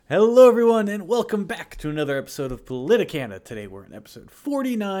Hello everyone and welcome back to another episode of Politicana. Today we're in episode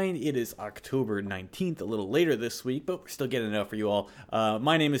 49. It is October 19th, a little later this week, but we're still getting enough for you all.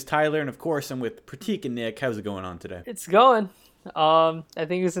 My name is Tyler and of course I'm with Pratik and Nick. How's it going on today? It's going. I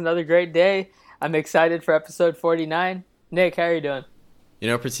think it's another great day. I'm excited for episode 49. Nick, how are you doing? You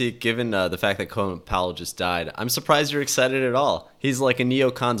know, Pratik, given the fact that Colin Powell just died, I'm surprised you're excited at all. He's like a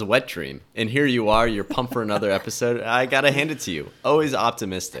neocon's wet dream. And here you are, you're pumped for another episode. I gotta hand it to you. Always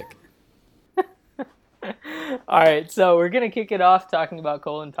optimistic. All right, so we're going to kick it off talking about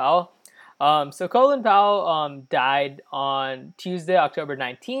Colin Powell. So Colin Powell died on Tuesday, October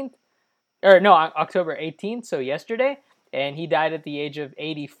 19th. October 18th, so yesterday. And he died at the age of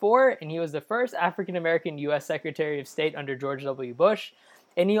 84, and he was the first African-American U.S. Secretary of State under George W. Bush.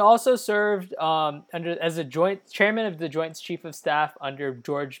 And he also served as a joint chairman of the Joint Chief of Staff under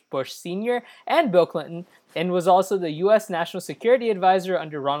George Bush Sr. and Bill Clinton, and was also the U.S. National Security Advisor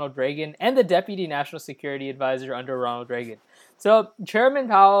under Ronald Reagan and the Deputy National Security Advisor under Ronald Reagan. So Chairman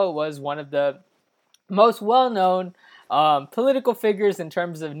Powell was one of the most well-known political figures in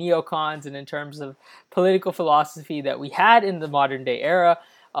terms of neocons and in terms of political philosophy that we had in the modern day era.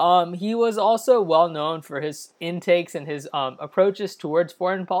 He was also well known for his intakes and his approaches towards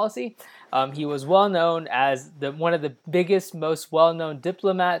foreign policy. He was well known as one of the biggest, most well-known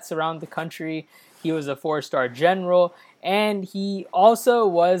diplomats around the country. He was a 4-star general, and he also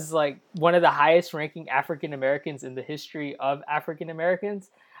was like one of the highest-ranking African Americans in the history of African Americans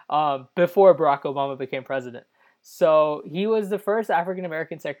before Barack Obama became president. So he was the first African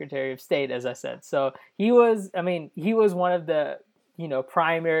American Secretary of State, as I said. So he was one of the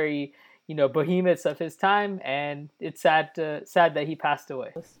primary behemoths of his time, and it's sad that he passed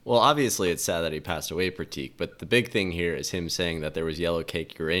away. Well, obviously it's sad that he passed away, Pratik, but the big thing here is him saying that there was yellow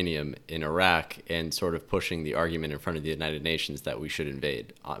cake uranium in Iraq and sort of pushing the argument in front of the United Nations that we should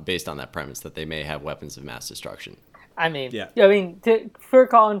invade based on that premise that they may have weapons of mass destruction. For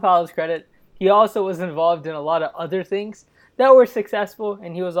Colin Powell's credit, he also was involved in a lot of other things that were successful,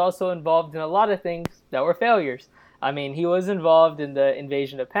 and he was also involved in a lot of things that were failures. I mean, he was involved in the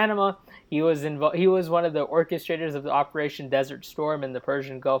invasion of Panama. He was one of the orchestrators of the Operation Desert Storm in the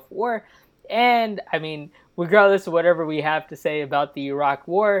Persian Gulf War. And, I mean, regardless of whatever we have to say about the Iraq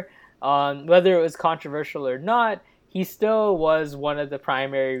War, whether it was controversial or not, he still was one of the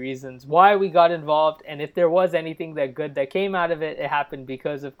primary reasons why we got involved. And if there was anything that came out of it, it happened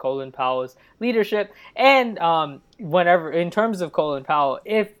because of Colin Powell's leadership. And in terms of Colin Powell,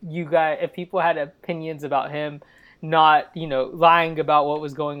 if people had opinions about him not, lying about what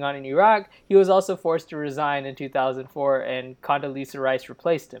was going on in Iraq, he was also forced to resign in 2004, and Condoleezza Rice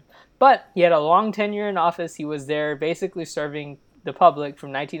replaced him. But he had a long tenure in office. He was there basically serving the public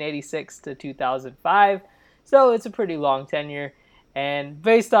from 1986 to 2005. So it's a pretty long tenure, and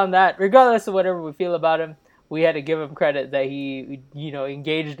based on that, regardless of whatever we feel about him, we had to give him credit that he,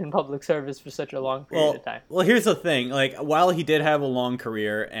 engaged in public service for such a long period of time. Well, here's the thing. Like, while he did have a long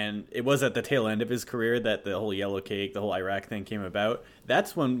career, and it was at the tail end of his career that the whole yellow cake, the whole Iraq thing came about,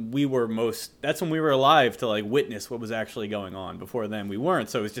 that's when we were alive to, like, witness what was actually going on. Before then, we weren't,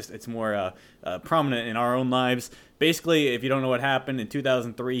 so it's more prominent in our own lives. Basically, if you don't know what happened, in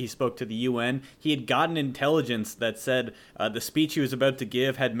 2003, he spoke to the UN. He had gotten intelligence that said the speech he was about to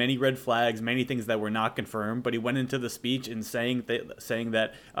give had many red flags, many things that were not confirmed, but he went into the speech and saying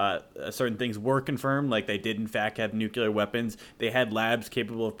that certain things were confirmed, like they did in fact have nuclear weapons. They had labs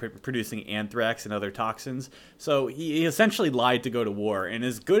capable of producing anthrax and other toxins. So he essentially lied to go to war, and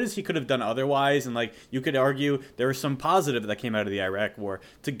as good as he could have done otherwise, and like you could argue there was some positive that came out of the Iraq war,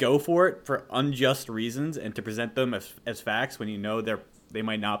 to go for it for unjust reasons and to present them as facts when they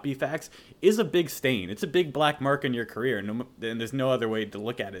might not be facts is a big stain. It's a big black mark in your career, and there's no other way to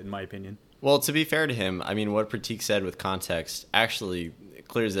look at it, in my opinion. Well, to be fair to him, I mean, what Pratik said with context actually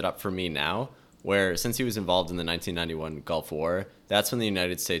clears it up for me now, where since he was involved in the 1991 Gulf War, that's when the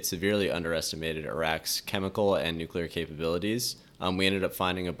United States severely underestimated Iraq's chemical and nuclear capabilities. We ended up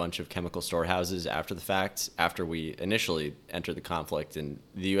finding a bunch of chemical storehouses after the fact, after we initially entered the conflict, and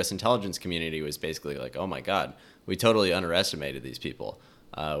the U.S. intelligence community was basically like, oh my God, we totally underestimated these people.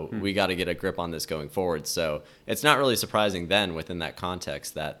 We got to get a grip on this going forward. So it's not really surprising then within that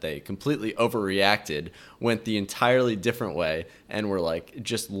context that they completely overreacted, went the entirely different way, and were like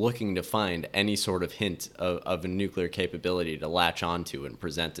just looking to find any sort of hint of a nuclear capability to latch onto and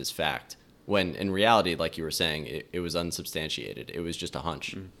present as fact. When in reality, like you were saying, it was unsubstantiated. It was just a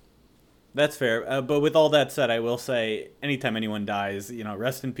hunch. That's fair. But with all that said, I will say anytime anyone dies,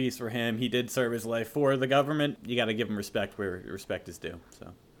 rest in peace for him. He did serve his life for the government. You got to give him respect where respect is due.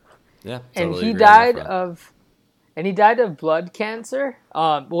 So, yeah, and totally he agree on that died front. of And he died of blood cancer.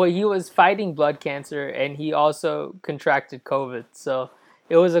 Well, he was fighting blood cancer, and he also contracted COVID. So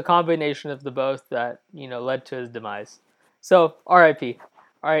it was a combination of the both that led to his demise. So R.I.P.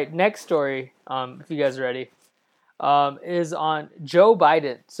 All right, next story. If you guys are ready, is on Joe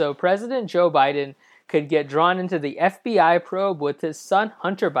Biden. So President Joe Biden could get drawn into the FBI probe with his son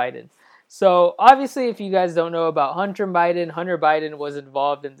Hunter Biden. So obviously, if you guys don't know about Hunter Biden was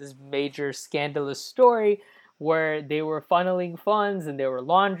involved in this major scandalous story where they were funneling funds and they were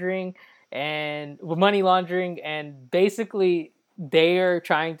money laundering, and basically they are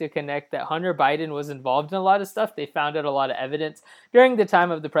trying to connect that Hunter Biden was involved in a lot of stuff. They found out a lot of evidence during the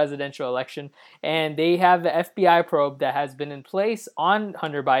time of the presidential election, and they have the FBI probe that has been in place on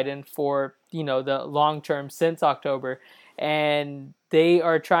Hunter Biden for the long term since October, and they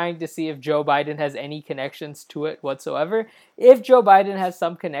are trying to see if Joe Biden has any connections to it whatsoever. If Joe Biden has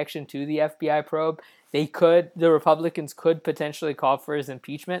some connection to the FBI probe, the Republicans could potentially call for his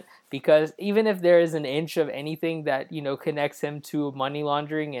impeachment, because even if there is an inch of anything that, connects him to money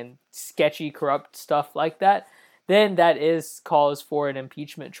laundering and sketchy, corrupt stuff like that, then that is calls for an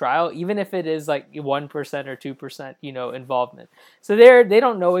impeachment trial, even if it is like 1% or 2%, involvement. So they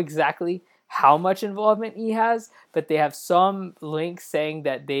don't know exactly how much involvement he has, but they have some links saying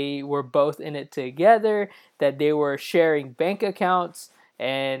that they were both in it together, that they were sharing bank accounts,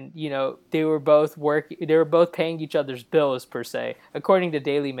 and they were both paying each other's bills per se, according to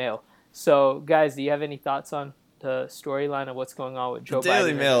Daily Mail. So guys, do you have any thoughts on the storyline of what's going on with Joe Biden?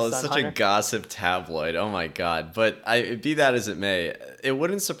 Daily Mail is such Hunter? a gossip tabloid. Oh my god. But be that as it may, it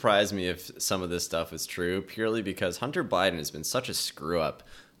wouldn't surprise me if some of this stuff is true, purely because Hunter Biden has been such a screw up.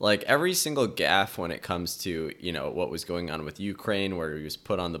 Like, every single gaffe when it comes to, what was going on with Ukraine, where he was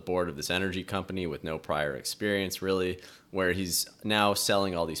put on the board of this energy company with no prior experience, really, where he's now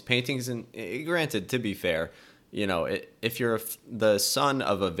selling all these paintings. And granted, to be fair, if you're the son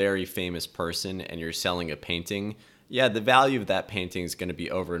of a very famous person and you're selling a painting, yeah, the value of that painting is going to be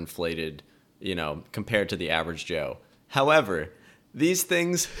overinflated, compared to the average Joe. However, these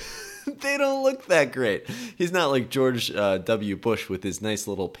things... they don't look that great. He's not like George W. Bush with his nice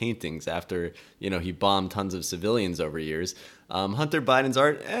little paintings after, he bombed tons of civilians over years. Hunter Biden's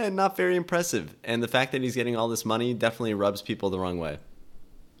art, not very impressive. And the fact that he's getting all this money definitely rubs people the wrong way.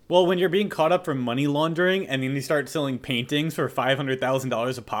 Well, when you're being caught up for money laundering and then you start selling paintings for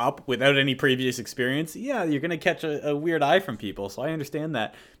 $500,000 a pop without any previous experience, yeah, you're going to catch a weird eye from people. So I understand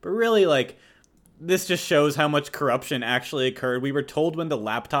that. But really, this just shows how much corruption actually occurred. We were told when the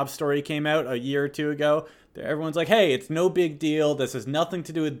laptop story came out a year or two ago, that everyone's like, hey, it's no big deal. This has nothing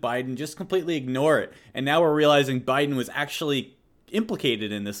to do with Biden. Just completely ignore it. And now we're realizing Biden was actually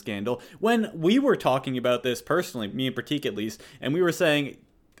implicated in this scandal. When we were talking about this personally, me and Pratik at least, and we were saying,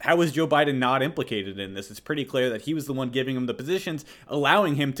 how is Joe Biden not implicated in this? It's pretty clear that he was the one giving him the positions,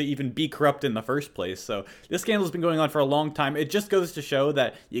 allowing him to even be corrupt in the first place. So this scandal has been going on for a long time. It just goes to show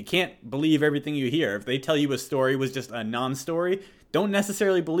that you can't believe everything you hear. If they tell you a story was just a non-story, don't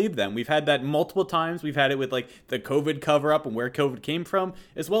necessarily believe them. We've had that multiple times. We've had it with the COVID cover-up and where COVID came from,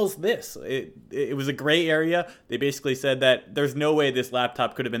 as well as this. It was a gray area. They basically said that there's no way this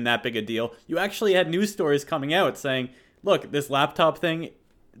laptop could have been that big a deal. You actually had news stories coming out saying, look, this laptop thing,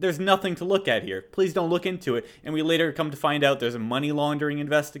 there's nothing to look at here. Please don't look into it. And we later come to find out there's a money laundering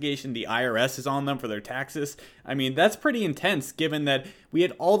investigation. The IRS is on them for their taxes. I mean, that's pretty intense given that we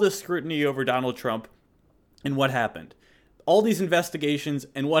had all this scrutiny over Donald Trump. And what happened? All these investigations,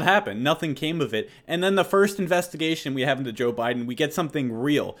 and what happened? Nothing came of it. And then the first investigation we have into Joe Biden, we get something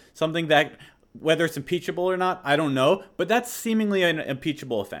real. Something that, whether it's impeachable or not, I don't know, but that's seemingly an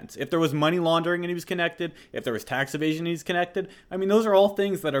impeachable offense. If there was money laundering and he was connected, if there was tax evasion and he's connected, I mean, those are all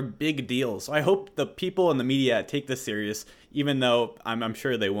things that are big deals. So I hope the people in the media take this serious, even though I'm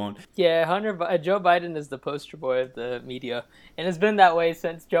sure they won't. Yeah, Joe Biden is the poster boy of the media, and it's been that way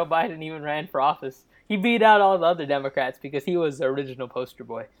since Joe Biden even ran for office. He beat out all the other Democrats because he was the original poster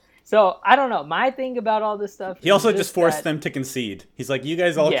boy. So, I don't know. My thing about all this stuff... He also just forced them to concede. He's like, you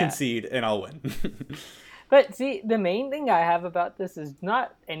guys all concede and I'll win. But see, the main thing I have about this is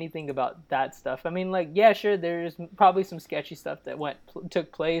not anything about that stuff. I mean, sure, there's probably some sketchy stuff that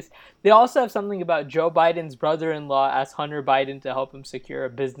took place. They also have something about Joe Biden's brother-in-law asked Hunter Biden to help him secure a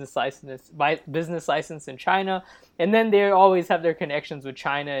business license in China. And then they always have their connections with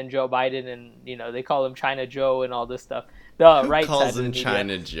China and Joe Biden, and, they call him China Joe and all this stuff. The right calls side him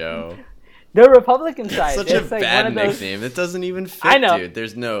China Joe? The Republican side. Such a bad nickname. It doesn't even fit, dude.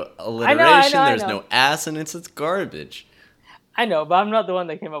 There's no alliteration. There's no assonance. It's garbage. I know, but I'm not the one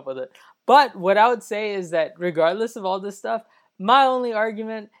that came up with it. But what I would say is that regardless of all this stuff, my only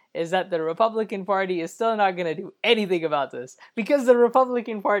argument is that the Republican Party is still not going to do anything about this because the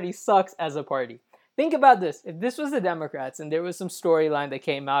Republican Party sucks as a party. Think about this. If this was the Democrats and there was some storyline that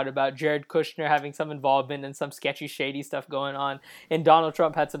came out about Jared Kushner having some involvement in some sketchy, shady stuff going on, and Donald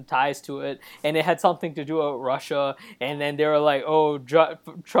Trump had some ties to it, and it had something to do with Russia, and then they were like, oh,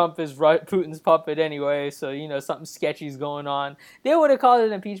 Trump is Putin's puppet anyway, so, something sketchy is going on. They would have called it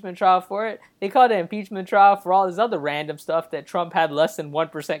an impeachment trial for it. They called it an impeachment trial for all this other random stuff that Trump had less than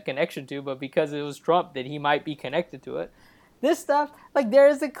 1% connection to, but because it was Trump, that he might be connected to it. This stuff, there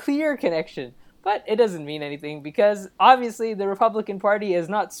is a clear connection. But it doesn't mean anything because obviously the Republican Party is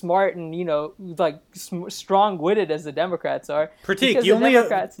not smart and, strong-witted as the Democrats are. Pratik, you only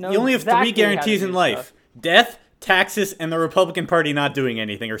have three guarantees in life. Stuff. Death, taxes, and the Republican Party not doing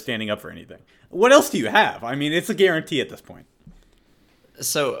anything or standing up for anything. What else do you have? I mean, it's a guarantee at this point.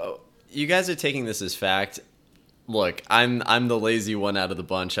 So you guys are taking this as fact. Look, I'm the lazy one out of the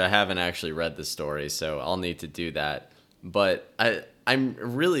bunch. I haven't actually read the story, so I'll need to do that. But I'm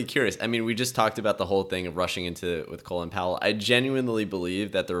really curious. I mean, we just talked about the whole thing of rushing into it with Colin Powell. I genuinely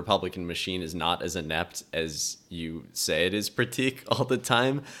believe that the Republican machine is not as inept as you say it is, Pratik, all the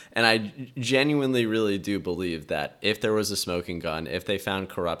time. And I genuinely really do believe that if there was a smoking gun, if they found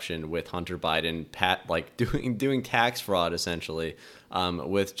corruption with Hunter Biden, doing tax fraud essentially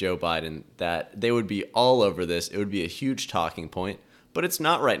with Joe Biden, that they would be all over this. It would be a huge talking point. But it's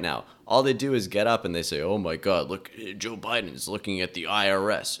not right now. All they do is get up and they say, oh my God, look, Joe Biden is looking at the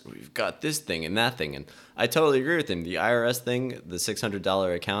IRS. We've got this thing and that thing. And I totally agree with him. The IRS thing, the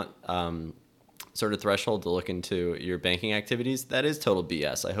 $600 account sort of threshold to look into your banking activities, that is total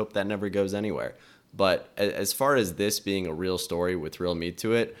BS. I hope that never goes anywhere. But as far as this being a real story with real meat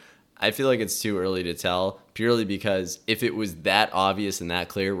to it, I feel like it's too early to tell, purely because if it was that obvious and that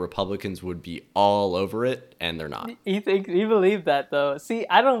clear, Republicans would be all over it, and they're not. You believe that, though? See,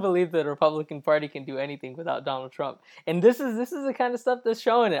 I don't believe the Republican Party can do anything without Donald Trump. And this is the kind of stuff that's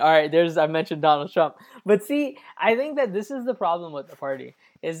showing it. All right, I mentioned Donald Trump. But see, I think that this is the problem with the party,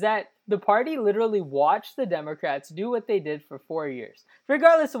 is that the party literally watched the Democrats do what they did for 4 years.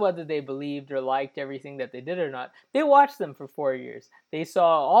 Regardless of whether they believed or liked everything that they did or not, they watched them for 4 years. They saw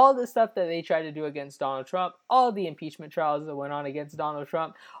all the stuff that they tried to do against Donald Trump, all the impeachment trials that went on against Donald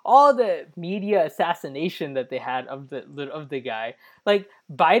Trump, all the media assassination that they had of the guy.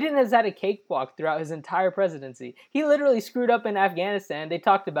 Biden has had a cakewalk throughout his entire presidency. He literally screwed up in Afghanistan. They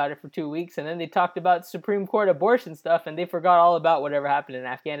talked about it for 2 weeks, and then they talked about Supreme Court abortion stuff, and they forgot all about whatever happened in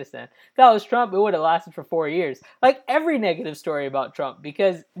Afghanistan. If that was Trump, it would have lasted for 4 years. Every negative story about Trump,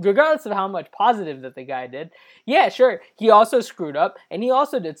 because regardless of how much positive that the guy did, yeah, sure, he also screwed up, and he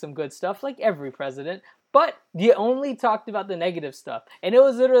also did some good stuff, like every president. But you only talked about the negative stuff. And it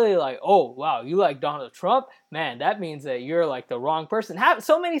was literally like, oh, wow, you like Donald Trump? Man, that means that you're the wrong person.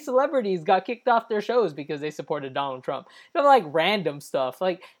 So many celebrities got kicked off their shows because they supported Donald Trump. Random stuff.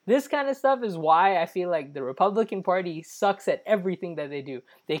 This kind of stuff is why I feel like the Republican Party sucks at everything that they do.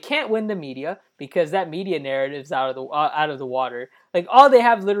 They can't win the media because that media narrative's out of the water. All they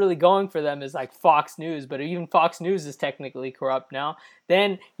have literally going for them is Fox News, but even Fox News is technically corrupt now.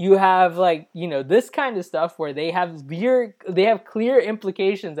 Then you have this kind of stuff where they have clear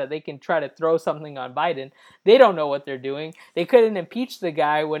implications that they can try to throw something on Biden. They don't know what they're doing. They couldn't impeach the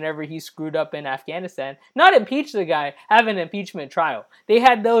guy whenever he screwed up in Afghanistan. Not impeach the guy, have an impeachment trial. They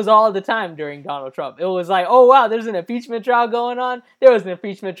had those all the time during Donald Trump. It was oh wow, there's an impeachment trial going on. There was an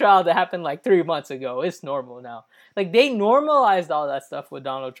impeachment trial that happened 3 months ago. It's normal now. They normalized all that stuff with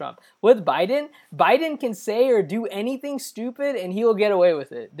Donald Trump. With Biden can say or do anything stupid and he'll get away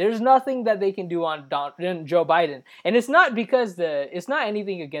with it. There's nothing that they can do on Joe Biden. And it's not it's not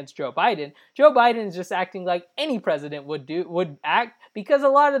anything against Joe Biden. Joe Biden is just acting like any president would act, because a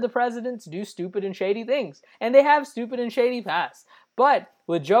lot of the presidents do stupid and shady things. And they have stupid and shady past. But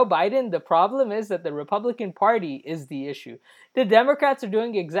with Joe Biden, the problem is that the Republican Party is the issue. The Democrats are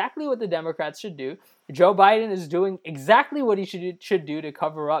doing exactly what the Democrats should do. Joe Biden is doing exactly what he should do to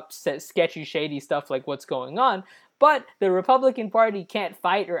cover up sketchy, shady stuff like what's going on. But the Republican Party can't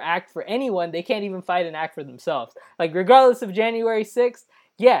fight or act for anyone. They can't even fight and act for themselves. Regardless of January 6th,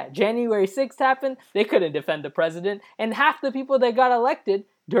 yeah, January 6th happened. They couldn't defend the president. And half the people that got elected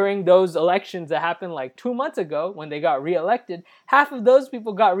during those elections that happened 2 months ago when they got reelected, half of those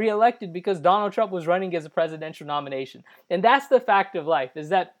people got reelected because Donald Trump was running as a presidential nomination. And that's the fact of life, is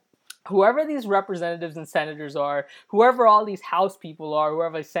that whoever these representatives and senators are, whoever all these House people are,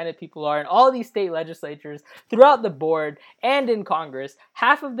 whoever the Senate people are, and all these state legislatures throughout the board and in Congress,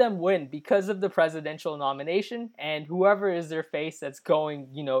 half of them win because of the presidential nomination and whoever is their face that's going,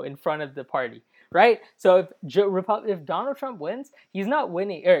 in front of the party. right? So if Donald Trump wins, he's not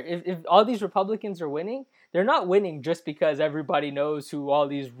winning, or if all these Republicans are winning, they're not winning just because everybody knows who all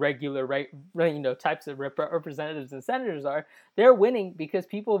these regular types of representatives and senators are. They're winning because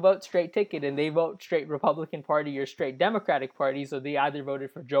people vote straight ticket and they vote straight Republican Party or straight Democratic Party, so they either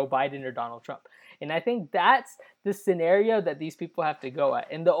voted for Joe Biden or Donald Trump. And I think that's the scenario that these people have to go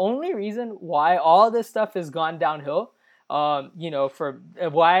at. And the only reason why all this stuff has gone downhill, for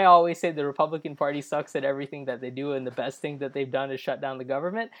why I always say the Republican Party sucks at everything that they do and the best thing that they've done is shut down the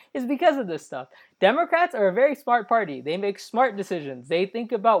government, is because of this stuff. Democrats are a very smart party. They make smart decisions. They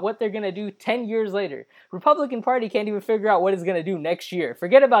think about what they're going to do 10 years later. Republican Party can't even figure out what it's going to do next year.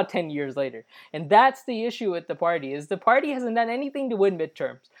 Forget about 10 years later. And that's the issue with the party, is the party hasn't done anything to win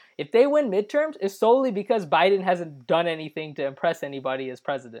midterms. If they win midterms, it's solely because Biden hasn't done anything to impress anybody as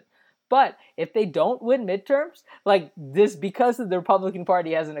president. But if they don't win midterms, like this, because the Republican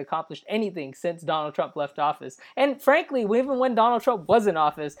Party hasn't accomplished anything since Donald Trump left office. And frankly, even when Donald Trump was in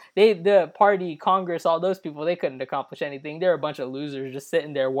office, the party, Congress, all those people, they couldn't accomplish anything. They're a bunch of losers just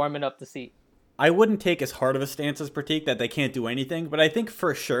sitting there warming up the seat. I wouldn't take as hard of a stance as Pratik that they can't do anything, but I think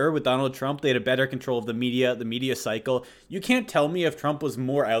for sure with Donald Trump, they had a better control of the media cycle. You can't tell me if Trump was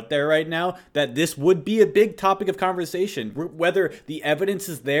more out there right now that this would be a big topic of conversation. Whether the evidence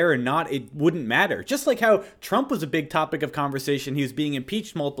is there or not, it wouldn't matter. Just like how Trump was a big topic of conversation, he was being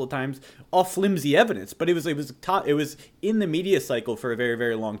impeached multiple times off flimsy evidence, but it was in the media cycle for a very,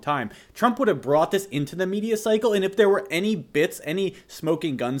 very long time. Trump would have brought this into the media cycle, and if there were any bits, any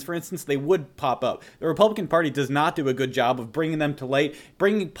smoking guns, for instance, they would pop up. The Republican Party does not do a good job of bringing them to light,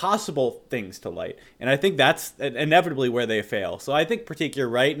 bringing possible things to light. And I think that's inevitably where they fail. So I think Pratik, you're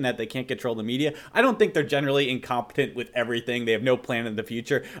right in that they can't control the media. I don't think they're generally incompetent with everything. They have no plan in the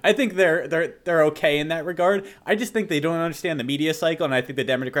future. I think they're okay in that regard. I just think they don't understand the media cycle, and I think the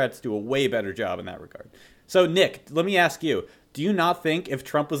Democrats do a way better job in that regard. So Nick, let me ask you, do you not think if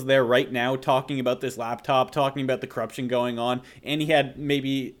Trump was there right now talking about this laptop, talking about the corruption going on, and he had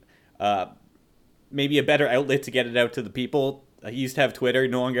maybe a better outlet to get it out to the people? He used to have Twitter,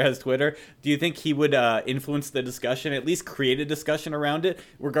 no longer has Twitter. Do you think he would influence the discussion, at least create a discussion around it?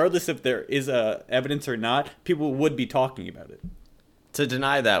 Regardless if there is evidence or not, people would be talking about it. To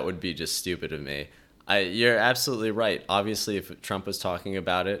deny that would be just stupid of me. You're absolutely right. Obviously, if Trump was talking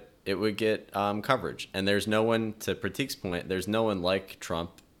about it, it would get coverage. And there's no one, to Pratik's point, there's no one like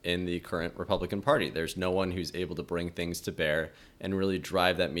Trump in the current Republican Party. There's no one who's able to bring things to bear and really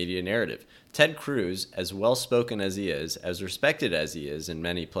drive that media narrative. Ted Cruz, as well-spoken as he is, as respected as he is in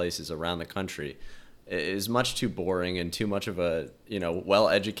many places around the country, is much too boring and too much of a,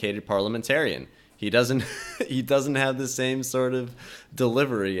 well-educated parliamentarian. He doesn't have the same sort of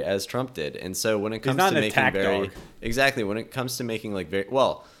delivery as Trump did. And so when it comes to making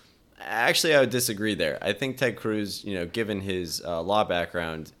actually, I would disagree there. I think Ted Cruz, given his law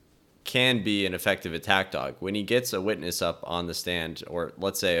background, can be an effective attack dog. When he gets a witness up on the stand, or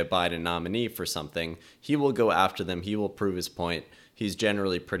let's say a Biden nominee for something, he will go after them. He will prove his point. He's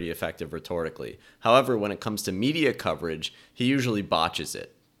generally pretty effective rhetorically. However, when it comes to media coverage, he usually botches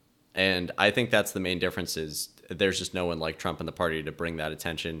it. And I think that's the main difference, is there's just no one like Trump in the party to bring that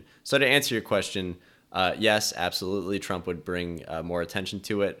attention. So to answer your question, yes, absolutely, Trump would bring more attention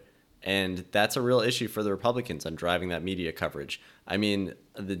to it. And that's a real issue for the Republicans on driving that media coverage. I mean,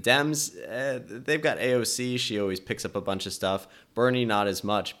 the Dems, they've got AOC. She always picks up a bunch of stuff. Bernie, not as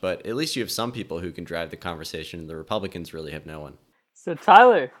much, but at least you have some people who can drive the conversation. The Republicans really have no one. So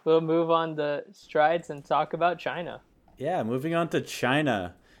Tyler, we'll move on to strides and talk about China. Yeah, moving on to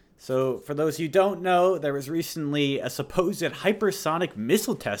China. So for those who don't know, there was recently a supposed hypersonic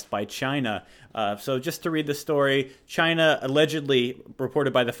missile test by China. So just to read the story, China allegedly,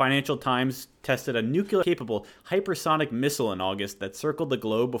 reported by the Financial Times, tested a nuclear-capable hypersonic missile in August that circled the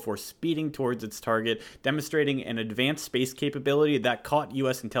globe before speeding towards its target, demonstrating an advanced space capability that caught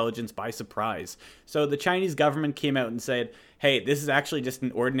U.S. intelligence by surprise. So the Chinese government came out and said, hey, this is actually just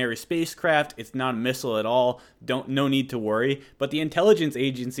an ordinary spacecraft. It's not a missile at all. No need to worry. But the intelligence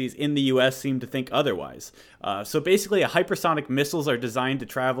agencies in the U.S. seem to think otherwise. So basically, hypersonic missiles are designed to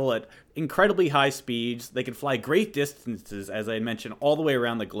travel at incredibly high speeds. They can fly great distances, as I mentioned, all the way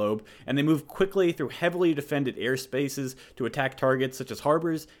around the globe, and they move quickly through heavily defended airspaces to attack targets such as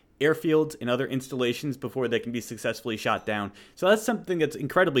harbors, airfields, and other installations before they can be successfully shot down. So that's something that's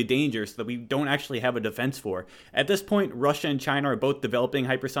incredibly dangerous that we don't actually have a defense for. At this point, Russia and China are both developing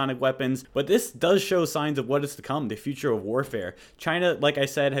hypersonic weapons, but this does show signs of what is to come, the future of warfare. China, like I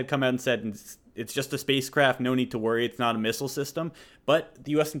said, had come out and said it's just a spacecraft, no need to worry, it's not a missile system, but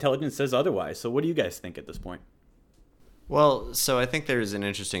the U.S. intelligence says otherwise. So what do you guys think at this point? Well, so I think there's an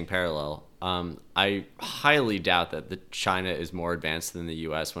interesting parallel. I highly doubt that China is more advanced than the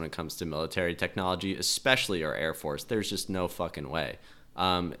U.S. when it comes to military technology, especially our Air Force. There's just no fucking way.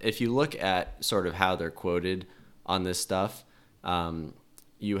 If you look at sort of how they're quoted on this stuff,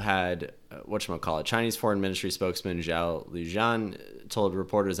 you had, whatchamacallit, Chinese Foreign Ministry spokesman Zhao Lijian told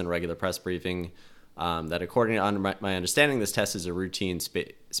reporters in a regular press briefing that according to my understanding, this test is a routine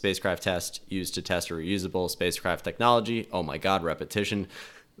spacecraft test used to test a reusable spacecraft technology. Oh my God, repetition.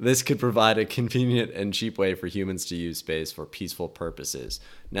 This could provide a convenient and cheap way for humans to use space for peaceful purposes.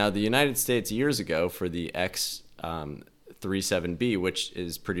 Now, the United States years ago for the X-37B, which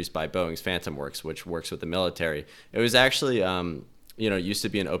is produced by Boeing's Phantom Works, which works with the military, it was actually used to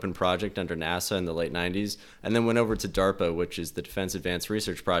be an open project under NASA in the late 90s, and then went over to DARPA, which is the Defense Advanced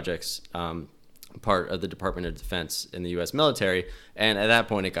Research Projects part of the Department of Defense in the U.S. military, and at that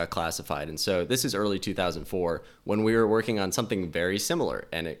point it got classified. And so this is early 2004 when we were working on something very similar,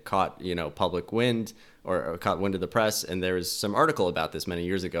 and it caught public wind or caught wind of the press, and there was some article about this many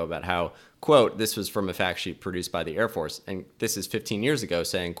years ago about how, quote, this was from a fact sheet produced by the Air Force, and this is 15 years ago,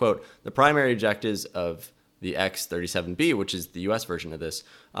 saying, quote, the primary objectives of the X-37B, which is the U.S. version of this,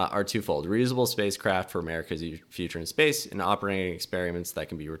 are twofold. Reusable spacecraft for America's future in space and operating experiments that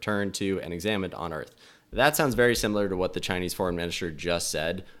can be returned to and examined on Earth. That sounds very similar to what the Chinese foreign minister just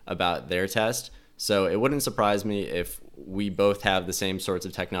said about their test. So it wouldn't surprise me if we both have the same sorts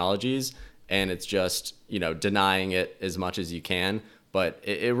of technologies and it's just, denying it as much as you can. But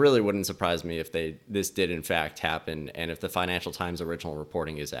it really wouldn't surprise me if this did in fact happen and if the Financial Times original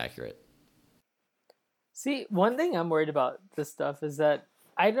reporting is accurate. See, one thing I'm worried about this stuff is that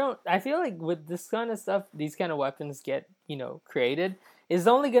I feel like with this kind of stuff, these kind of weapons get, created, is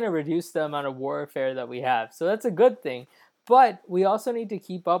only going to reduce the amount of warfare that we have. So that's a good thing. But we also need to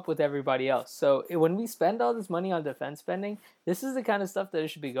keep up with everybody else. So when we spend all this money on defense spending, this is the kind of stuff that it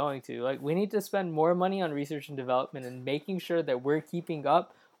should be going to. Like, we need to spend more money on research and development and making sure that we're keeping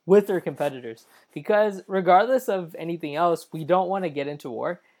up with our competitors. Because regardless of anything else, we don't want to get into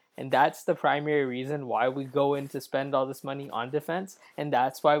war. And that's the primary reason why we go in to spend all this money on defense. And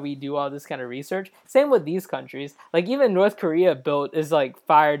that's why we do all this kind of research. Same with these countries. Like, even North Korea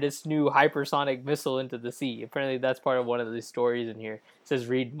fired this new hypersonic missile into the sea. Apparently that's part of one of the stories in here. It says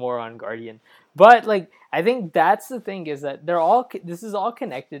read more on Guardian. But I think that's the thing, is that this is all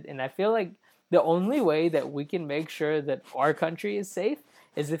connected. And I feel like the only way that we can make sure that our country is safe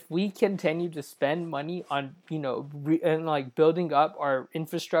is if we continue to spend money on, building up our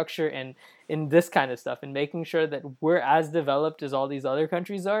infrastructure and in this kind of stuff, and making sure that we're as developed as all these other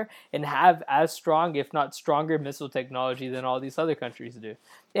countries are and have as strong, if not stronger, missile technology than all these other countries do.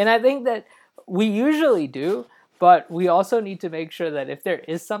 And I think that we usually do, but we also need to make sure that if there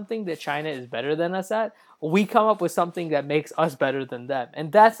is something that China is better than us at, we come up with something that makes us better than them.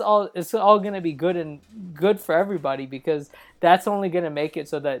 And that's all. It's all going to be good for everybody, because that's only going to make it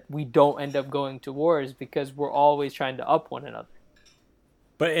so that we don't end up going to wars, because we're always trying to up one another.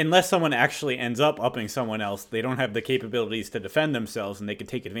 But unless someone actually ends up upping someone else, they don't have the capabilities to defend themselves, and they can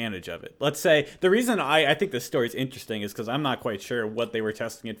take advantage of it. Let's say, the reason I think this story is interesting is because I'm not quite sure what they were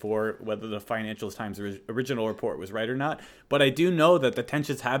testing it for, whether the Financial Times original report was right or not. But I do know that the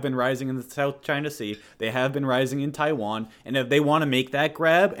tensions have been rising in the South China Sea. They have been rising in Taiwan. And if they want to make that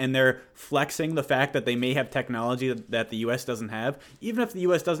grab, and they're flexing the fact that they may have technology that the U.S. doesn't have, even if the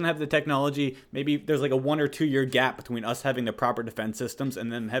U.S. doesn't have the technology, maybe there's like a 1 or 2 year gap between us having the proper defense systems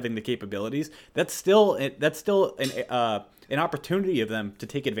and then having the capabilities. That's still an opportunity of them to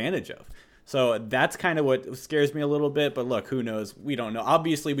take advantage of. So that's kind of what scares me a little bit. But look, who knows? We don't know.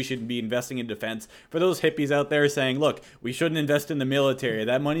 Obviously, we should be investing in defense. For those hippies out there saying, look, we shouldn't invest in the military,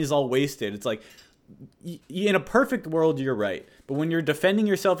 that money's all wasted. It's like, in a perfect world, you're right. But when you're defending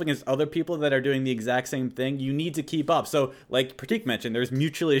yourself against other people that are doing the exact same thing, you need to keep up. So, like Pratik mentioned, there's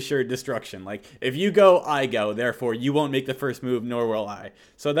mutually assured destruction. Like, if you go, I go. Therefore, you won't make the first move, nor will I.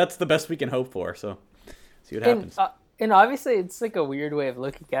 So that's the best we can hope for. So, see what happens. And obviously, it's like a weird way of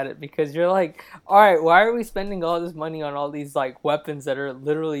looking at it, because you're like, all right, why are we spending all this money on all these weapons that are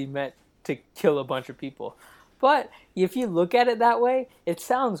literally meant to kill a bunch of people? But if you look at it that way, it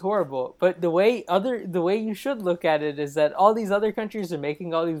sounds horrible. But the way you should look at it is that all these other countries are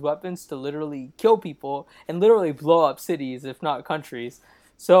making all these weapons to literally kill people and literally blow up cities, if not countries.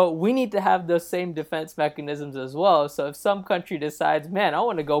 So we need to have those same defense mechanisms as well. So if some country decides, man, I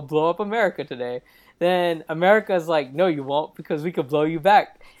want to go blow up America today, then America's like, no, you won't, because we could blow you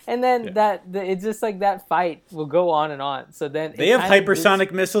back. And then it's just like that fight will go on and on. So then they have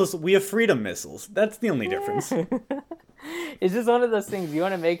hypersonic missiles. We have freedom missiles. That's the only difference. It's just one of those things. You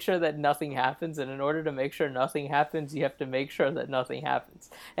want to make sure that nothing happens, and in order to make sure nothing happens, you have to make sure that nothing happens.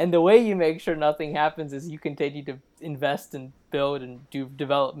 And the way you make sure nothing happens is you continue to invest and build and do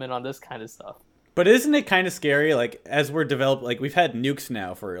development on this kind of stuff. But isn't it kind of scary? Like, as we're developed, like, we've had nukes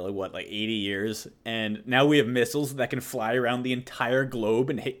now for like 80 years, and now we have missiles that can fly around the entire globe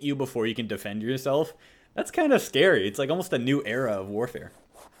and hit you before you can defend yourself. That's kind of scary. It's like almost a new era of warfare.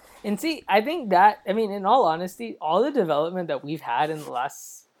 And see, I think that, I mean, in all honesty, all the development that we've had in the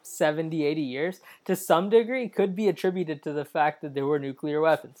last 70, 80 years, to some degree, could be attributed to the fact that there were nuclear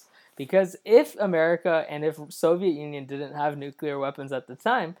weapons. Because if America and if Soviet Union didn't have nuclear weapons at the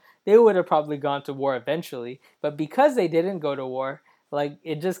time, they would have probably gone to war eventually. But because they didn't go to war, like,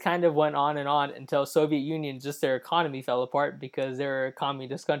 it just kind of went on and on until Soviet Union, just their economy fell apart because they were a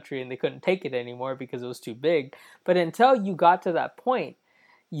communist country and they couldn't take it anymore because it was too big. But until you got to that point,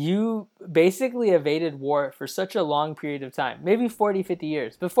 you basically evaded war for such a long period of time, maybe 40, 50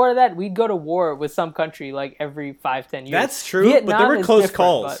 years. Before that, we'd go to war with some country like every 5, 10 years. That's true, Vietnam, but there were close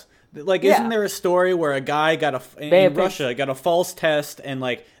calls. Like, isn't there a story where a guy in Russia got a false test, and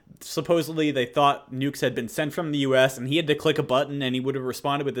like supposedly they thought nukes had been sent from the US, and he had to click a button and he would have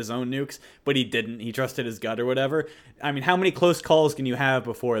responded with his own nukes, but he didn't. He trusted his gut or whatever. I mean, how many close calls can you have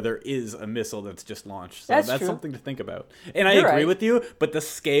before there is a missile that's just launched? So that's something to think about. And I agree with you, but the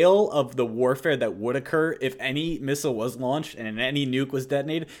scale of the warfare that would occur if any missile was launched and any nuke was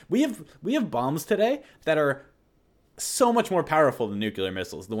detonated, we have bombs today that are so much more powerful than nuclear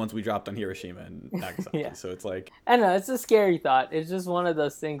missiles, the ones we dropped on Hiroshima and Nagasaki. So it's like, I know, it's a scary thought. It's just one of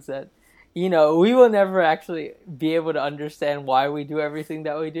those things that, you know, we will never actually be able to understand why we do everything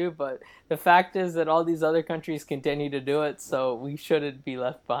that we do, but the fact is that all these other countries continue to do it, so we shouldn't be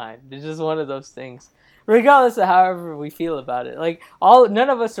left behind. It's just one of those things, regardless of however we feel about it. Like, none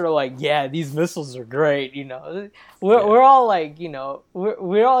of us are like, yeah, these missiles are great, you know. We're all like, you know,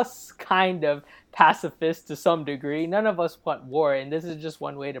 we're all kind of pacifist to some degree. None of us want war, and this is just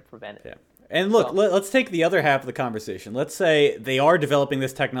one way to prevent it. Yeah. And look, let's take the other half of the conversation. Let's say they are developing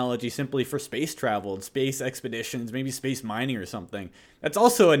this technology simply for space travel and space expeditions, maybe space mining or something. That's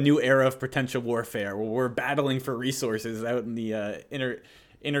also a new era of potential warfare where we're battling for resources out in the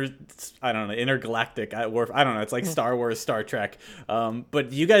intergalactic warfare. I don't know. It's like Star Wars, Star Trek. But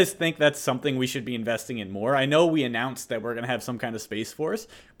do you guys think that's something we should be investing in more? I know we announced that we're going to have some kind of space force,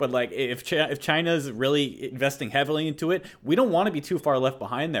 but like if China's really investing heavily into it, we don't want to be too far left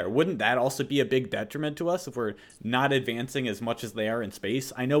behind there. Wouldn't that also be a big detriment to us if we're not advancing as much as they are in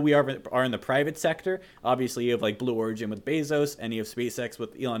space? I know we are in the private sector. Obviously, you have like Blue Origin with Bezos, and you have SpaceX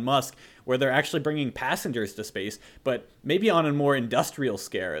with Elon Musk, where they're actually bringing passengers to space, but maybe on a more industrial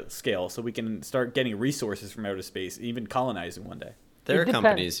scale, so we can start getting resources from outer space, even colonizing one day. There are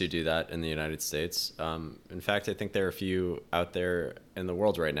companies who do that in the United States. In fact, I think there are a few out there in the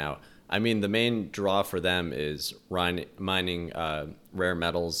world right now. I mean, the main draw for them is mining rare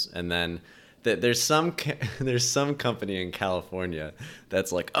metals, and then there's some company in California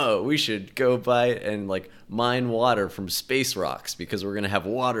that's like, oh, we should go by and like mine water from space rocks because we're gonna have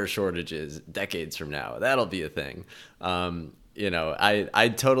water shortages decades from now. That'll be a thing. You know, I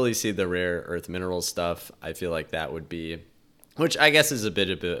totally see the rare earth mineral stuff. I feel like that would be, which I guess is a bit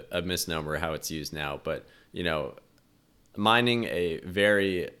of a misnomer how it's used now, but you know, mining a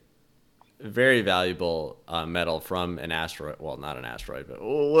very valuable metal from an asteroid, well, not an asteroid, but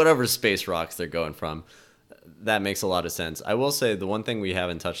whatever space rocks they're going from, that makes a lot of sense. I will say the one thing we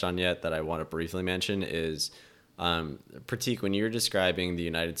haven't touched on yet that I want to briefly mention is, Pratik, when you were describing the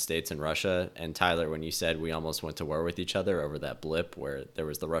United States and Russia, and Tyler, when you said we almost went to war with each other over that blip where there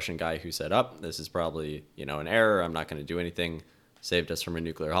was the Russian guy who said, this is probably, you know, an error, I'm not going to do anything, saved us from a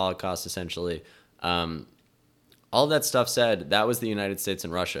nuclear holocaust, essentially. All that stuff said, that was the United States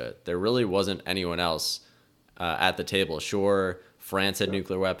and Russia. There really wasn't anyone else at the table. Sure, France had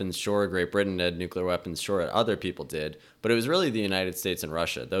nuclear weapons. Sure, Great Britain had nuclear weapons. Sure, other people did. But it was really the United States and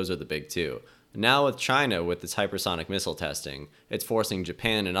Russia. Those are the big two. Now with China, with its hypersonic missile testing, it's forcing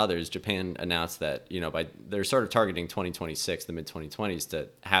Japan and others. Japan announced that, you know, they're sort of targeting 2026, the mid-2020s, to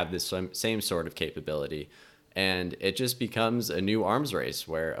have this same sort of capability. And it just becomes a new arms race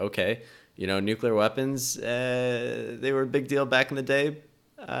where, okay, you know, nuclear weapons, they were a big deal back in the day.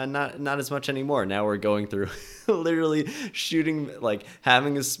 not as much anymore. Now we're going through literally shooting, like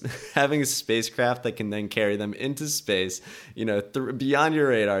having a spacecraft that can then carry them into space, beyond your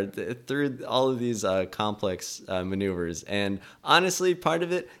radar, through all of these complex maneuvers. And honestly, part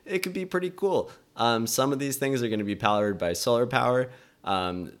of it could be pretty cool. Some of these things are going to be powered by solar power.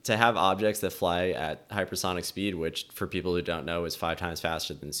 To have objects that fly at hypersonic speed, which for people who don't know is 5 times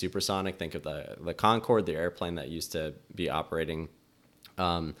faster than supersonic. Think of the Concorde, the airplane that used to be operating.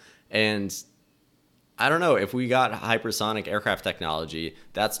 And I don't know, if we got hypersonic aircraft technology,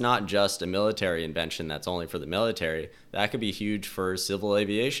 that's not just a military invention that's only for the military. That could be huge for civil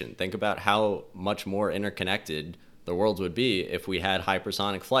aviation. Think about how much more interconnected the world would be if we had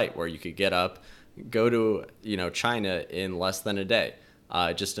hypersonic flight, where you could get up, go to China in less than a day.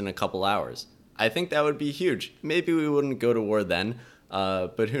 Just in a couple hours. I think that would be huge. Maybe we wouldn't go to war then,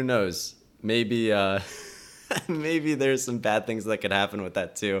 but who knows? Maybe maybe there's some bad things that could happen with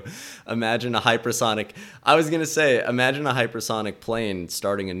that too. Imagine a hypersonic plane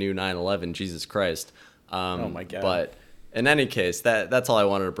starting a new 9/11. Jesus Christ. Oh my God. But in any case, that's all I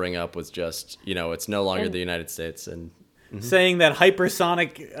wanted to bring up was just, it's no longer the United States. And saying that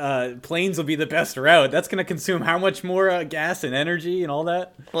hypersonic planes will be the best route. That's going to consume how much more gas and energy and all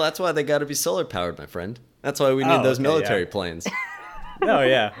that? Well, that's why they got to be solar powered, my friend. That's why we need those military planes. Oh,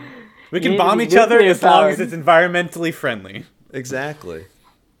 yeah. We can bomb each other as long as it's environmentally friendly. Exactly.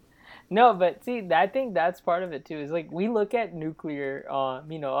 No, but see, I think that's part of it too. Is like we look at nuclear, all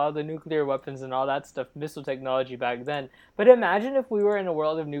the nuclear weapons and all that stuff, missile technology back then. But imagine if we were in a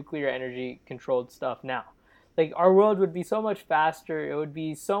world of nuclear energy controlled stuff now. Like, our world would be so much faster. It would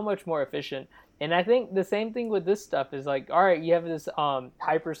be so much more efficient. And I think the same thing with this stuff is like, all right, you have this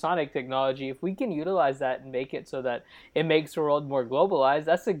hypersonic technology. If we can utilize that and make it so that it makes the world more globalized,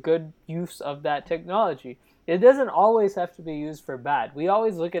 that's a good use of that technology. It doesn't always have to be used for bad. We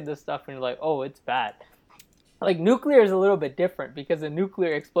always look at this stuff and you're like, oh, it's bad. Like, nuclear is a little bit different because a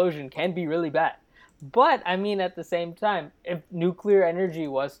nuclear explosion can be really bad. But, I mean, at the same time, if nuclear energy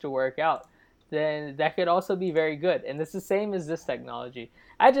was to work out, then that could also be very good. And it's the same as this technology.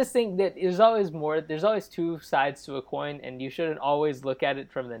 I just think that there's always two sides to a coin, and you shouldn't always look at it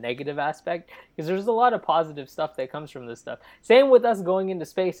from the negative aspect, because there's a lot of positive stuff that comes from this stuff. Same with us going into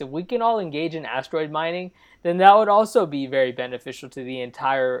space. If we can all engage in asteroid mining, then that would also be very beneficial to the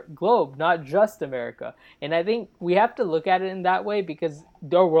entire globe, not just America. And I think we have to look at it in that way because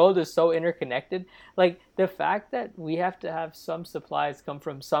our world is so interconnected. Like, the fact that we have to have some supplies come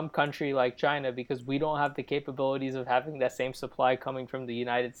from some country like China because we don't have the capabilities of having that same supply coming from the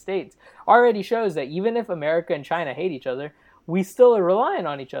United States already shows that even if America and China hate each other, we still are relying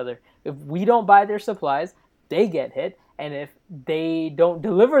on each other. If we don't buy their supplies, they get hit. And if they don't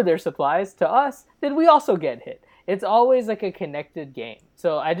deliver their supplies to us, then we also get hit. It's always like a connected game.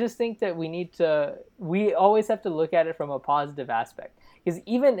 So I just think that we always have to look at it from a positive aspect. Because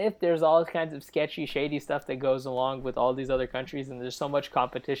even if there's all kinds of sketchy, shady stuff that goes along with all these other countries and there's so much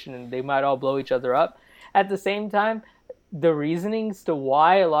competition and they might all blow each other up, at the same time, the reasonings to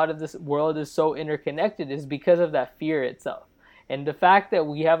why a lot of this world is so interconnected is because of that fear itself. And the fact that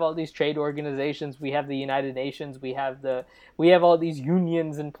we have all these trade organizations, we have the United Nations, we have all these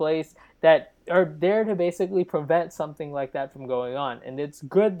unions in place that are there to basically prevent something like that from going on. And it's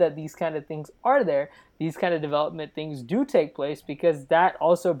good that these kind of things are there. These kind of development things do take place because that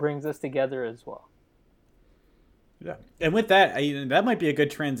also brings us together as well. Yeah. And with that, that might be a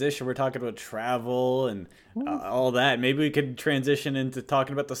good transition. We're talking about travel and all that. Maybe we could transition into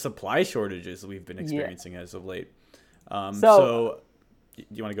talking about the supply shortages we've been experiencing as of late. So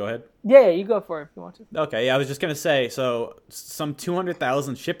you want to go ahead? Yeah, you go for it if you want to. Okay, I was just going to say, so some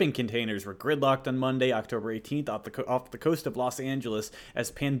 200,000 shipping containers were gridlocked on Monday, October 18th, off the coast of Los Angeles as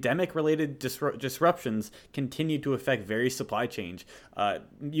pandemic-related disruptions continue to affect various supply chains.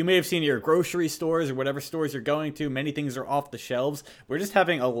 You may have seen your grocery stores or whatever stores you're going to. Many things are off the shelves. We're just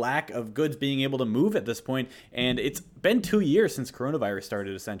having a lack of goods being able to move at this point, and it's been 2 years since coronavirus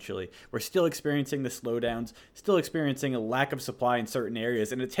started, essentially. We're still experiencing the slowdowns, still experiencing a lack of supply in certain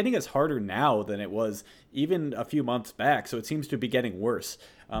areas, and it's hitting us harder now than it was even a few months back, so it seems to be getting worse.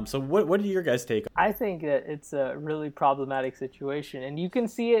 So what do your guys take? I think that it's a really problematic situation, and you can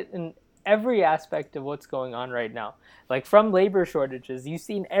see it in every aspect of what's going on right now. Like, from labor shortages, you've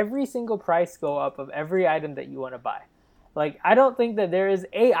seen every single price go up of every item that you want to buy. Like, I don't think that there is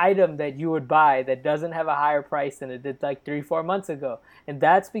a item that you would buy that doesn't have a higher price than it did like 3-4 months ago. And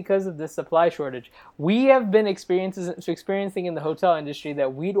that's because of this supply shortage. We have been experiencing in the hotel industry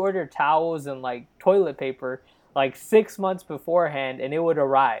that we'd order towels and like toilet paper like 6 months beforehand and it would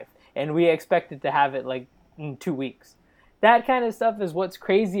arrive. And we expected to have it like in 2 weeks. that kind of stuff is what's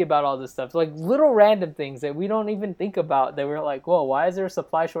crazy about all this stuff. Like little random things that we don't even think about that we're like, whoa, why is there a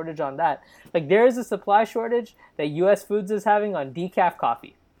supply shortage on that? Like there is a supply shortage that US Foods is having on decaf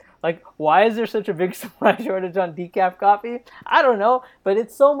coffee. Like, why is there such a big supply shortage on decaf coffee? I don't know, but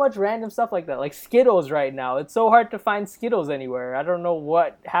it's so much random stuff like that. Like Skittles right now. It's so hard to find Skittles anywhere. I don't know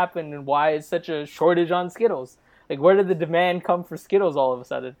what happened and why it's such a shortage on Skittles. Like, where did the demand come for Skittles all of a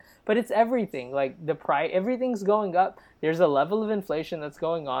sudden? But it's everything. Like, the price, everything's going up. There's a level of inflation that's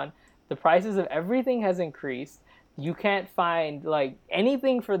going on. The prices of everything has increased. You can't find, like,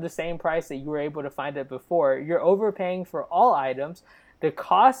 anything for the same price that you were able to find it before. You're overpaying for all items. The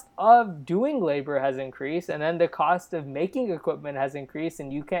cost of doing labor has increased, and then the cost of making equipment has increased,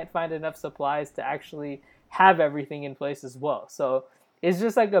 and you can't find enough supplies to actually have everything in place as well. So it's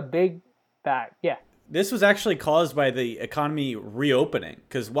just like a big bag. Yeah. This was actually caused by the economy reopening,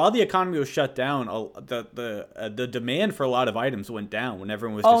 because while the economy was shut down, the demand for a lot of items went down when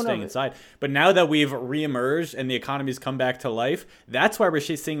everyone was just staying inside. But now that we've reemerged and the economy's come back to life, that's why we're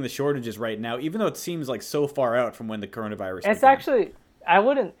seeing the shortages right now, even though it seems like so far out from when the coronavirus began. It's actually... I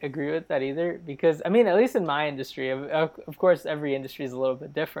wouldn't agree with that either because, I mean, at least in my industry, of course, every industry is a little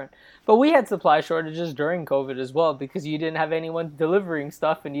bit different. But we had supply shortages during COVID as well because you didn't have anyone delivering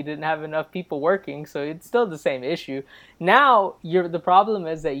stuff and you didn't have enough people working. So it's still the same issue. Now, the problem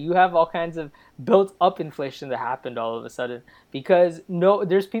is that you have all kinds of built-up inflation that happened all of a sudden because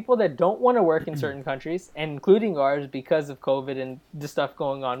there's people that don't want to work in certain countries, and including ours, because of COVID and the stuff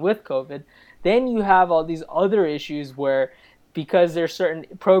going on with COVID. Then you have all these other issues where because there's certain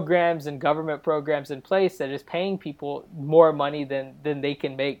programs and government programs in place that is paying people more money than they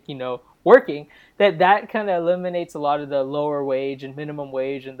can make, working, that kind of eliminates a lot of the lower wage and minimum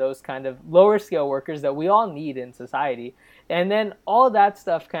wage and those kind of lower scale workers that we all need in society. And then all that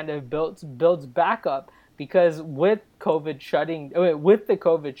stuff kind of builds back up because with the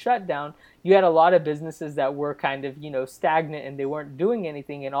COVID shutdown, you had a lot of businesses that were kind of, stagnant and they weren't doing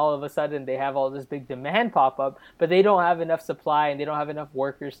anything. And all of a sudden they have all this big demand pop up, but they don't have enough supply and they don't have enough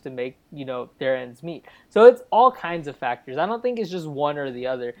workers to make, their ends meet. So it's all kinds of factors. I don't think it's just one or the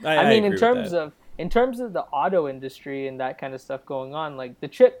other. I mean, in terms of the auto industry and that kind of stuff going on, like the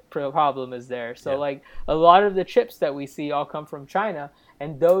chip problem is there. So like a lot of the chips that we see all come from China.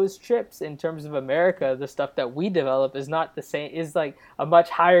 And those chips, in terms of America, the stuff that we develop is not the same, is like a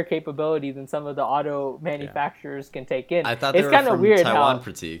much higher capability than some of the auto manufacturers can take in. I thought they were from Taiwan,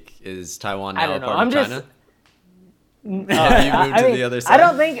 Pratik. Is Taiwan now a part of China? You moved to the other side?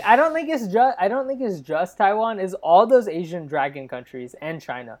 I don't think it's just Taiwan. It's all those Asian dragon countries and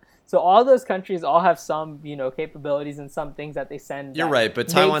China. So all those countries all have some, capabilities and some things that they send. You're right, but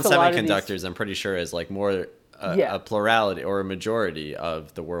Taiwan Semiconductors, I'm pretty sure, is like more a plurality or a majority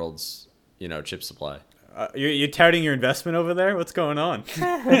of the world's, chip supply. You're touting your investment over there? What's going on?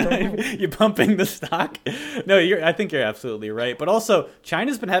 You're pumping the stock? No, I think you're absolutely right. But also,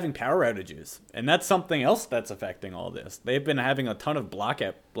 China's been having power outages, and that's something else that's affecting all this. They've been having a ton of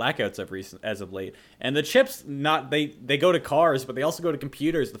blackouts as of late. And the chips, they go to cars, but they also go to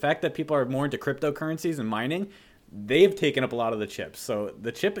computers. The fact that people are more into cryptocurrencies and mining, they've taken up a lot of the chips. So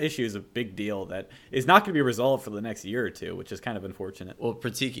the chip issue is a big deal that is not going to be resolved for the next year or two, which is kind of unfortunate. Well,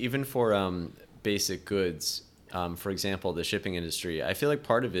 Pratik, even for basic goods, for example, the shipping industry, I feel like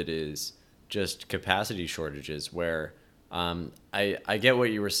part of it is just capacity shortages where I get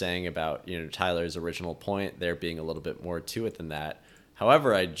what you were saying about, Tyler's original point, there being a little bit more to it than that.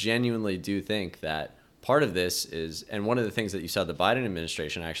 However, I genuinely do think that part of this is, and one of the things that you saw the Biden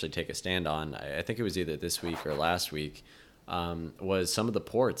administration actually take a stand on, I think it was either this week or last week, was some of the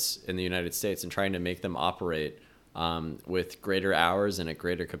ports in the United States and trying to make them operate with greater hours and at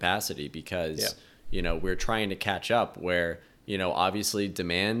greater capacity because, we're trying to catch up where, obviously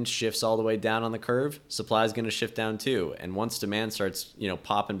demand shifts all the way down on the curve, supply is going to shift down too. And once demand starts,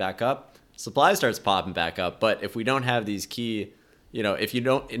 popping back up, supply starts popping back up. But if we don't have these key, if you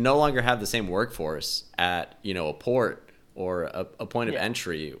no longer have the same workforce at, a port or a point of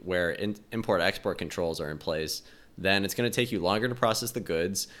entry where import-export controls are in place, then it's going to take you longer to process the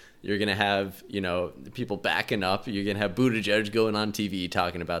goods. You're going to have, people backing up. You're going to have Buttigieg going on TV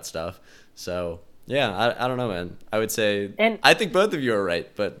talking about stuff. So, yeah, I don't know, man. I would say, and I think both of you are right.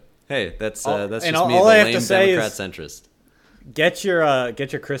 But, hey, that's just me, the lame Democrat centrist. Get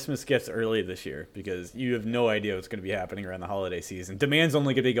your Christmas gifts early this year because you have no idea what's going to be happening around the holiday season. Demand's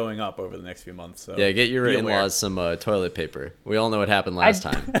only going to be going up over the next few months. So yeah, get your in-laws some toilet paper. We all know what happened last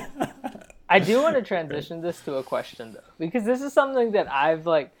time. I do want to transition this to a question though, because this is something that I've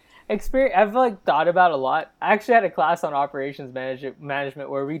experience. I've like thought about a lot. I actually had a class on operations management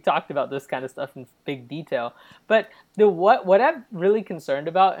where we talked about this kind of stuff in big detail. But what I'm really concerned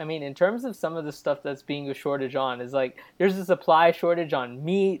about, I mean, in terms of some of the stuff that's being a shortage on, is like there's a supply shortage on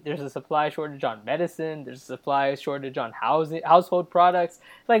meat, there's a supply shortage on medicine, there's a supply shortage on household products,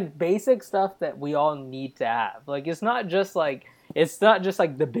 like basic stuff that we all need to have. Like it's not just like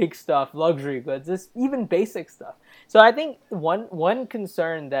the big stuff, luxury goods. It's even basic stuff. So I think one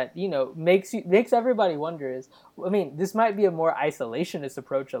concern that makes everybody wonder is, I mean, this might be a more isolationist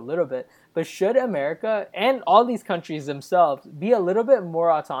approach a little bit, but should America and all these countries themselves be a little bit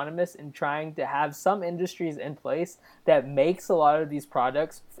more autonomous in trying to have some industries in place that makes a lot of these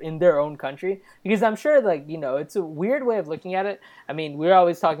products in their own country? Because I'm sure, like, it's a weird way of looking at it. I mean, we're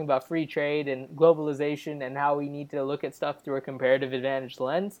always talking about free trade and globalization and how we need to look at stuff through a comparative advantage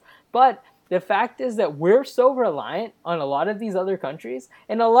lens, but the fact is that we're so reliant on a lot of these other countries,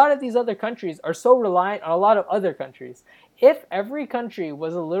 and a lot of these other countries are so reliant on a lot of other countries. If every country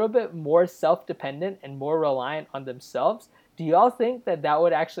was a little bit more self-dependent and more reliant on themselves, do y'all think that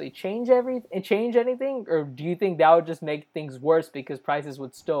would actually change anything, or do you think that would just make things worse because prices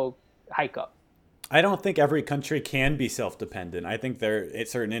would still hike up? I don't think every country can be self-dependent. I think there are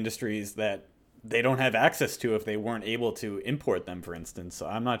certain industries that they don't have access to if they weren't able to import them, for instance. So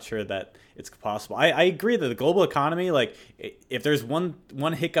I'm not sure that it's possible. I agree that the global economy, like if there's one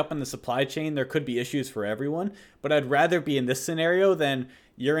hiccup in the supply chain, there could be issues for everyone. But I'd rather be in this scenario than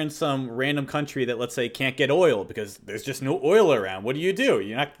you're in some random country that, let's say, can't get oil because there's just no oil around. What do?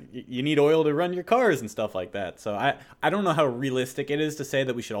 You need oil to run your cars and stuff like that. So I don't know how realistic it is to say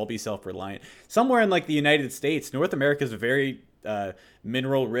that we should all be self-reliant. Somewhere in like the United States, North America is very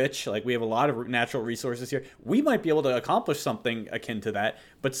mineral rich. Like we have a lot of natural resources here. We might be able to accomplish something akin to that,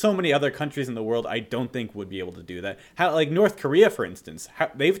 but so many other countries in the world I don't think would be able to do that. How, like North Korea, for instance,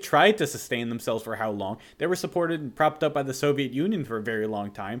 they've tried to sustain themselves for how long? They were supported and propped up by the Soviet Union for a very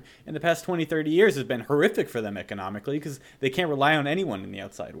long time, and the past 20-30 years has been horrific for them economically because they can't rely on anyone in the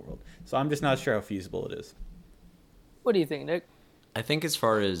outside world. So I'm just not sure how feasible it is. What do you think, Nick? I think as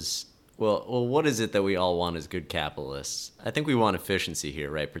far as Well, what is it that we all want as good capitalists? I think we want efficiency here,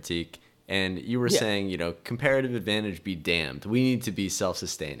 right, Pratik? And you were saying, comparative advantage be damned. We need to be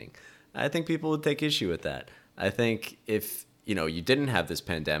self-sustaining. I think people would take issue with that. I think if, you didn't have this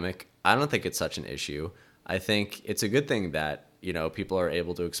pandemic, I don't think it's such an issue. I think it's a good thing that, people are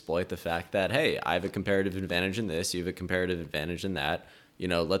able to exploit the fact that, hey, I have a comparative advantage in this, you have a comparative advantage in that.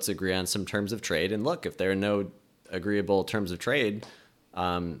 Let's agree on some terms of trade. And look, if there are no agreeable terms of trade,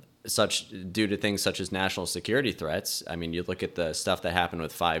 such due to things such as national security threats. I mean, you look at the stuff that happened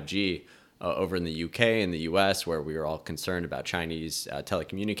with 5G over in the UK and the US, where we were all concerned about Chinese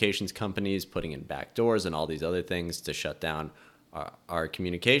telecommunications companies putting in backdoors and all these other things to shut down our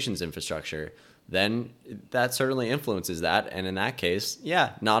communications infrastructure. Then that certainly influences that. And in that case,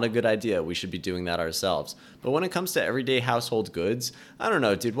 not a good idea. We should be doing that ourselves. But when it comes to everyday household goods, I don't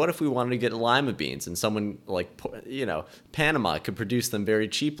know, dude, what if we wanted to get lima beans and someone like, Panama could produce them very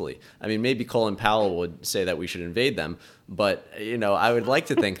cheaply? I mean, maybe Colin Powell would say that we should invade them. But, I would like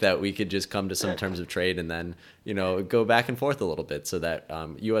to think that we could just come to some terms of trade and then, go back and forth a little bit so that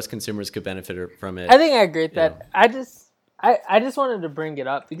U.S. consumers could benefit from it. I think I agree with that. I just wanted to bring it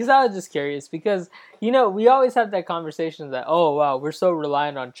up because I was just curious because, we always have that conversation that, oh, wow, we're so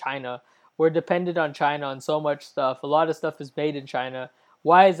reliant on China. We're dependent on China on so much stuff. A lot of stuff is made in China.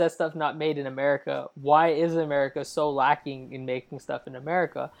 Why is that stuff not made in America? Why is America so lacking in making stuff in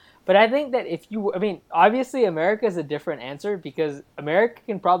America? But I think that obviously America is a different answer because America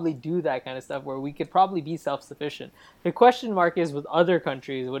can probably do that kind of stuff where we could probably be self-sufficient. The question mark is with other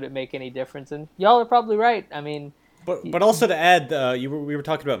countries, would it make any difference? And y'all are probably right. I mean... But also to add, we were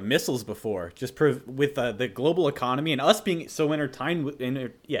talking about missiles before, just with the global economy and us being so intertwined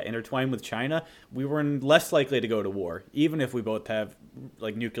with China, we were less likely to go to war, even if we both have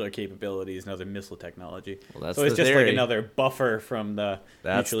like nuclear capabilities and other missile technology. Well, that's so it's just theory. Like another buffer from the.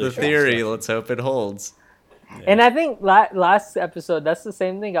 That's the theory. Let's hope it holds. Yeah. And I think last episode, that's the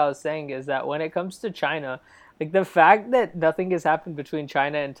same thing I was saying is that when it comes to China, like the fact that nothing has happened between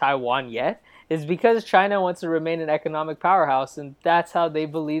China and Taiwan yet is because China wants to remain an economic powerhouse, and that's how they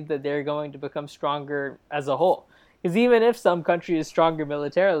believe that they're going to become stronger as a whole. Because even if some country is stronger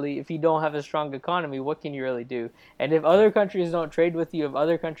militarily, if you don't have a strong economy, what can you really do? And if other countries don't trade with you, if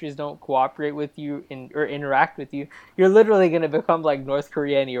other countries don't cooperate with you or interact with you, you're literally going to become like North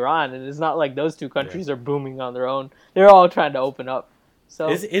Korea and Iran. And it's not like those two countries are booming on their own. They're all trying to open up. So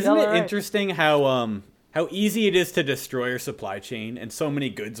isn't it interesting how easy it is to destroy your supply chain and so many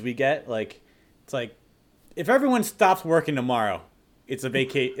goods we get? Like, it's like if everyone stops working tomorrow,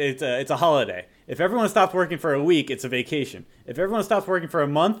 it's a holiday. If everyone stops working for a week, it's a vacation. If everyone stops working for a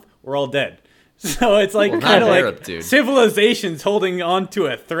month, we're all dead. So it's like kind of like dude. Civilization's holding on to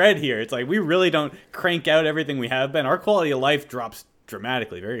a thread here. It's like we really don't crank out everything we have been. Our quality of life drops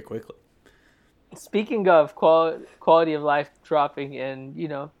dramatically very quickly. Speaking of quality of life dropping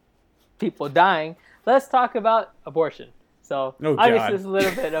and, people dying, let's talk about abortion. So obviously it's a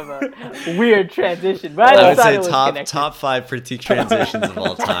little bit of a weird transition, but I would say top 5 critique transitions of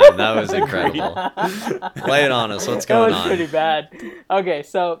all time. That was incredible. Lay it on us. What's going on? That was pretty bad. Okay,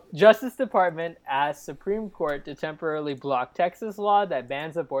 so Justice Department asked Supreme Court to temporarily block Texas law that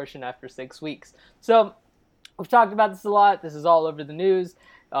bans abortion after 6 weeks. So we've talked about this a lot. This is all over the news.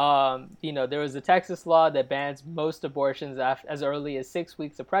 There was a Texas law that bans most abortions as early as 6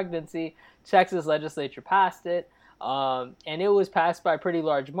 weeks of pregnancy. Texas legislature passed it. And it was passed by a pretty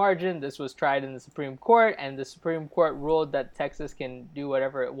large margin. This was tried in the Supreme Court, and the Supreme Court ruled that Texas can do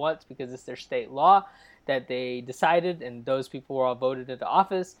whatever it wants because it's their state law that they decided, and those people were all voted into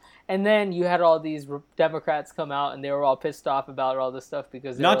office. And then you had all these Democrats come out, and they were all pissed off about all this stuff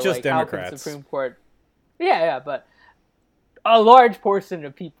because they not were just like, Democrats. How can the Supreme Court? Yeah, but a large portion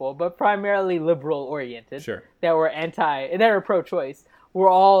of people, but primarily liberal-oriented, sure, that were pro-choice. We're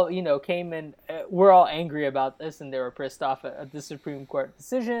all, we're all angry about this, and they were pissed off at the Supreme Court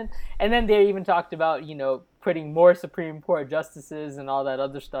decision. And then they even talked about, putting more Supreme Court justices and all that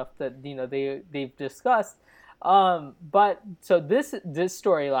other stuff that, they've discussed. But so this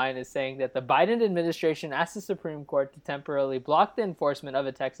storyline is saying that the Biden administration asked the Supreme Court to temporarily block the enforcement of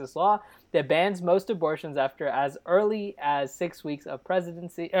a Texas law that bans most abortions after as early as 6 weeks of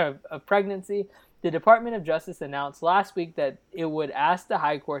pregnancy. The Department of Justice announced last week that it would ask the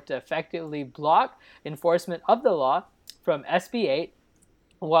High Court to effectively block enforcement of the law from SB 8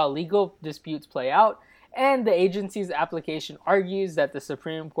 while legal disputes play out. And the agency's application argues that the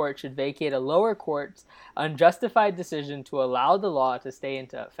Supreme Court should vacate a lower court's unjustified decision to allow the law to stay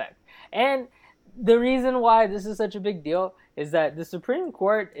into effect. And the reason why this is such a big deal is that the Supreme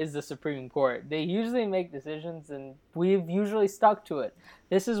Court is the Supreme Court. They usually make decisions, and we've usually stuck to it.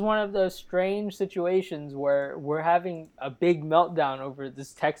 This is one of those strange situations where we're having a big meltdown over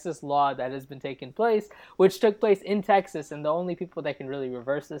this Texas law that has been taking place, which took place in Texas, and the only people that can really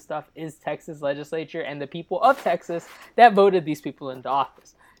reverse this stuff is Texas legislature and the people of Texas that voted these people into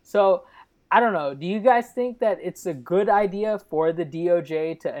office. So I don't know. Do you guys think that it's a good idea for the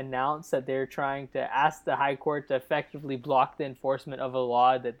DOJ to announce that they're trying to ask the High Court to effectively block the enforcement of a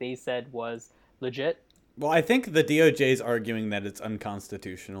law that they said was legit? Well, I think the DOJ is arguing that it's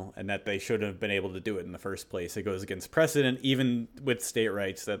unconstitutional and that they shouldn't have been able to do it in the first place. It goes against precedent, even with state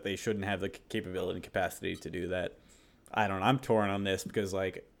rights, that they shouldn't have the capability and capacity to do that. I don't know. I'm torn on this because,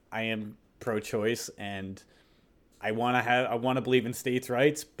 I am pro-choice and I want to believe in states'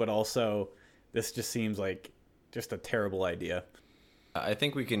 rights, but also this just seems like just a terrible idea. I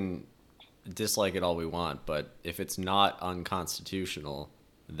think we can dislike it all we want, but if it's not unconstitutional,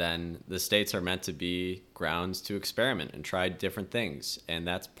 then the states are meant to be grounds to experiment and try different things. And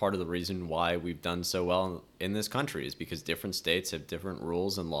that's part of the reason why we've done so well in this country, is because different states have different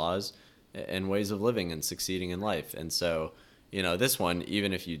rules and laws and ways of living and succeeding in life. And so, this one,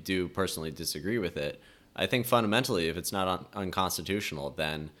 even if you do personally disagree with it, I think fundamentally, if it's not unconstitutional,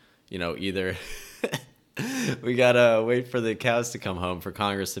 then, either we gotta wait for the cows to come home for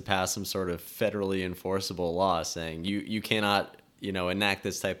Congress to pass some sort of federally enforceable law saying you cannot, enact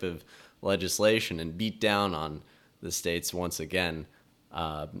this type of legislation and beat down on the states once again.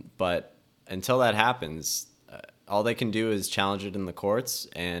 But until that happens, all they can do is challenge it in the courts.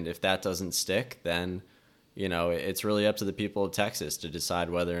 And if that doesn't stick, then, it's really up to the people of Texas to decide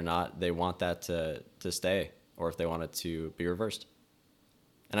whether or not they want that to stay or if they want it to be reversed.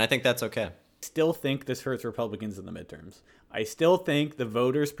 And I think that's okay. Still think this hurts Republicans in the midterms. I still think the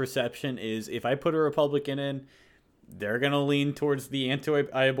voters' perception is if I put a Republican in, they're going to lean towards the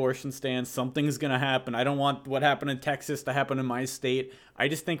anti-abortion stance. Something's going to happen. I don't want what happened in Texas to happen in my state. I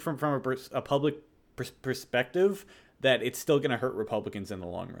just think from a public perspective that it's still going to hurt Republicans in the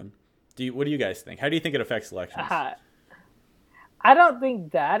long run. What do you guys think? How do you think it affects elections? I don't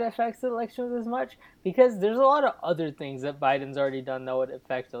think that affects elections as much because there's a lot of other things that Biden's already done that would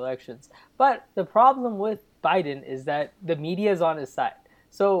affect elections. But the problem with Biden is that the media is on his side.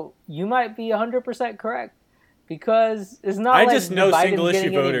 So you might be 100% correct because it's not I like just know Biden's single issue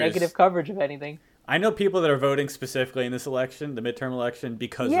getting voters. any negative coverage of anything. I know people that are voting specifically in this election, the midterm election,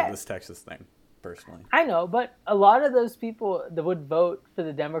 because of this Texas thing. personally. I know, but a lot of those people that would vote for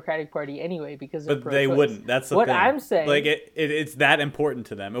the Democratic Party anyway because they're But they pro-choice. wouldn't. That's the what thing. I'm saying. Like it's that important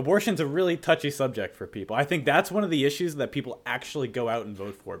to them. Abortion's a really touchy subject for people. I think that's one of the issues that people actually go out and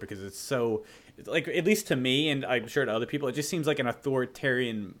vote for because it's so, like, at least to me, and I'm sure to other people, it just seems like an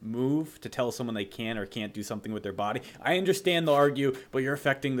authoritarian move to tell someone they can or can't do something with their body. I understand they'll argue, but you're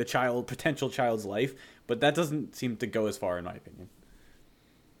affecting the potential child's life. But that doesn't seem to go as far, in my opinion.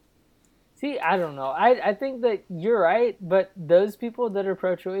 See, I don't know. I think that you're right, but those people that are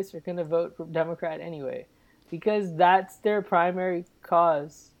pro-choice are going to vote for Democrat anyway because that's their primary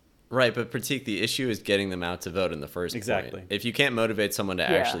cause. Right, but Pratik, the issue is getting them out to vote in the first Exactly. point. If you can't motivate someone to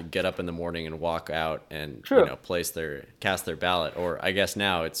actually get up in the morning and walk out and cast their ballot, or I guess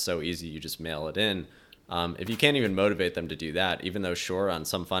now it's so easy you just mail it in. If you can't even motivate them to do that, even though sure on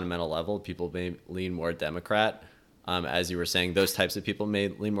some fundamental level people may lean more Democrat, as you were saying, those types of people may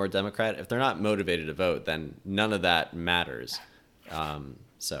lean more Democrat. If they're not motivated to vote, then none of that matters.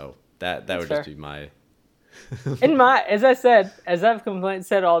 So that would just be my. As I said, as I've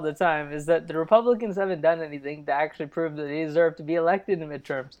said all the time, is that the Republicans haven't done anything to actually prove that they deserve to be elected in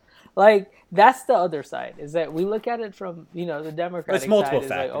midterms. Like, that's the other side, is that we look at it from, the Democratic side. It's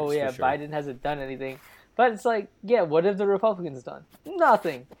like, oh yeah, sure. Biden hasn't done anything. But it's like, yeah, what have the Republicans done?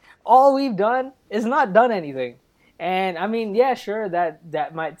 Nothing. All we've done is not done anything. And I mean, yeah, sure,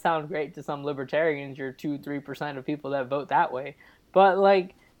 that might sound great to some libertarians, you're 2-3% of people that vote that way. But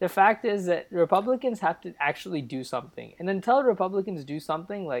like, the fact is that Republicans have to actually do something. And until Republicans do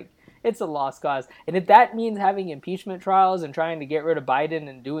something, like, it's a lost cause. And if that means having impeachment trials and trying to get rid of Biden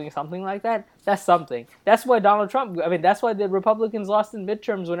and doing something like that, that's something. That's why that's why the Republicans lost in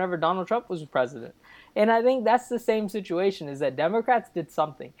midterms whenever Donald Trump was president. And I think that's the same situation, is that Democrats did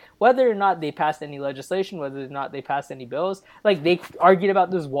something. Whether or not they passed any legislation, whether or not they passed any bills, like they argued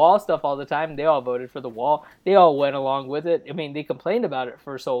about this wall stuff all the time. They all voted for the wall. They all went along with it. I mean, they complained about it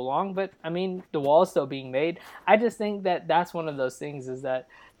for so long, but I mean, the wall is still being made. I just think that that's one of those things, is that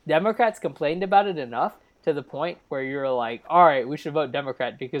Democrats complained about it enough to the point where you're like, all right, we should vote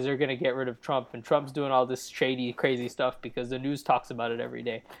Democrat because they're going to get rid of Trump, and Trump's doing all this shady, crazy stuff because the news talks about it every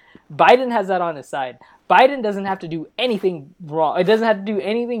day. Biden has that on his side. Biden doesn't have to do anything wrong. It doesn't have to do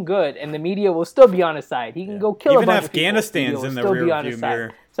anything good, and the media will still be on his side. He can go kill a bunch of people. Even Afghanistan's in the rear view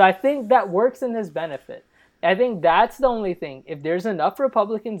mirror. So I think that works in his benefit. I think that's the only thing. If there's enough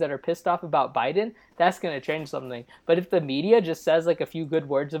Republicans that are pissed off about Biden, that's going to change something. But if the media just says like a few good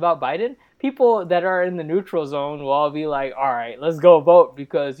words about Biden, people that are in the neutral zone will all be like, all right, let's go vote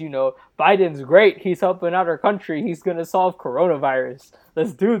because, Biden's great. He's helping out our country. He's going to solve coronavirus.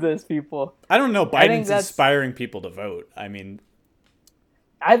 Let's do this, people. I don't know. Biden's inspiring people to vote. I mean,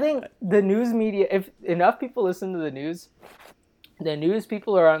 I think the news media, if enough people listen to the news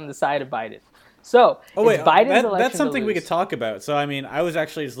people are on the side of Biden. So, that's something we could talk about. So, I mean, I was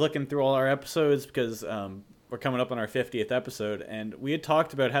actually just looking through all our episodes because we're coming up on our 50th episode, and we had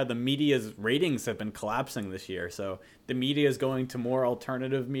talked about how the media's ratings have been collapsing this year. So, the media is going to more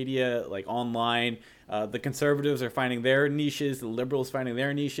alternative media, like online. The conservatives are finding their niches, the liberals finding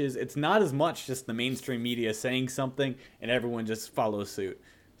their niches. It's not as much just the mainstream media saying something and everyone just follows suit.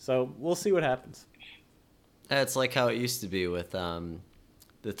 So, we'll see what happens. It's like how it used to be with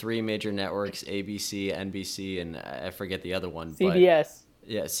the three major networks, ABC, NBC, and I forget the other one. CBS.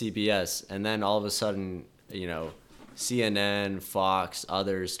 CBS. And then all of a sudden, CNN, Fox,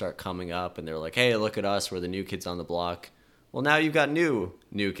 others start coming up, and they're like, hey, look at us, we're the new kids on the block. Well, now you've got new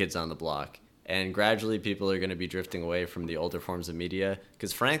kids on the block. And gradually people are going to be drifting away from the older forms of media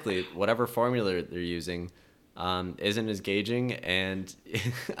because, frankly, whatever formula they're using isn't as gauging. And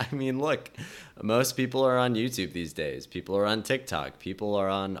I mean, look, most people are on YouTube these days. People are on TikTok. People are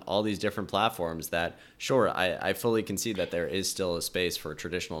on all these different platforms that, sure, I fully concede that there is still a space for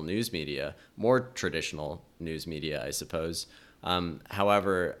traditional news media, more traditional news media, I suppose.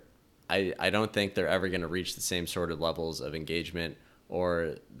 However, I don't think they're ever going to reach the same sort of levels of engagement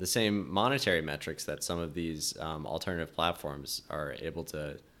or the same monetary metrics that some of these alternative platforms are able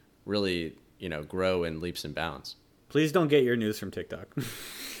to really grow in leaps and bounds. Please don't get your news from TikTok.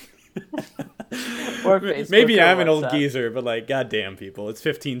 Or Facebook. Maybe I'm an old geezer, but like, goddamn, people, it's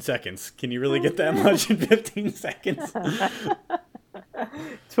 15 seconds. Can you really get that much in 15 seconds?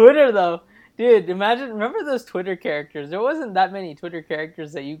 Twitter, though. Dude, remember those Twitter characters? There wasn't that many Twitter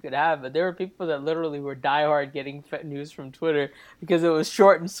characters that you could have, but there were people that literally were diehard getting news from Twitter because it was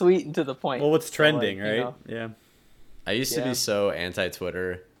short and sweet and to the point. Well, what's trending, right? Yeah. I used to be so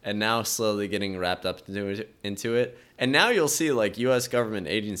anti-Twitter, and now slowly getting wrapped up into it. And now you'll see like U.S. government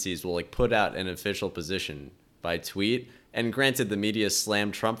agencies will like put out an official position by tweet, And granted, the media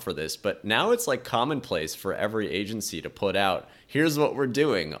slammed Trump for this, but now it's like commonplace for every agency to put out, here's what we're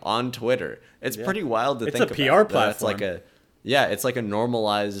doing on Twitter. It's pretty wild to think about. It's a PR platform. It's like a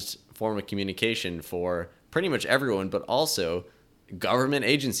normalized form of communication for pretty much everyone, but also government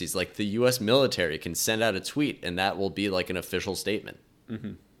agencies like the U.S. military can send out a tweet and that will be like an official statement.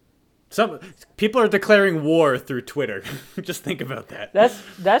 Mm-hmm. Some people are declaring war through Twitter. Just think about that.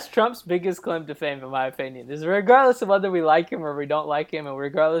 That's Trump's biggest claim to fame, in my opinion. Is regardless of whether we like him or we don't like him, and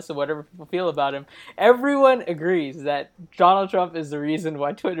regardless of whatever people feel about him, everyone agrees that Donald Trump is the reason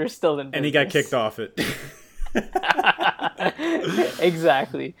why Twitter is still in business. And he got kicked off it.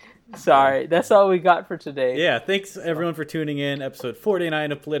 Exactly. Sorry, that's all we got for today. Yeah, thanks everyone for tuning in. Episode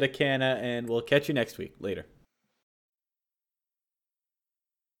 49 of Politicana, and we'll catch you next week. Later.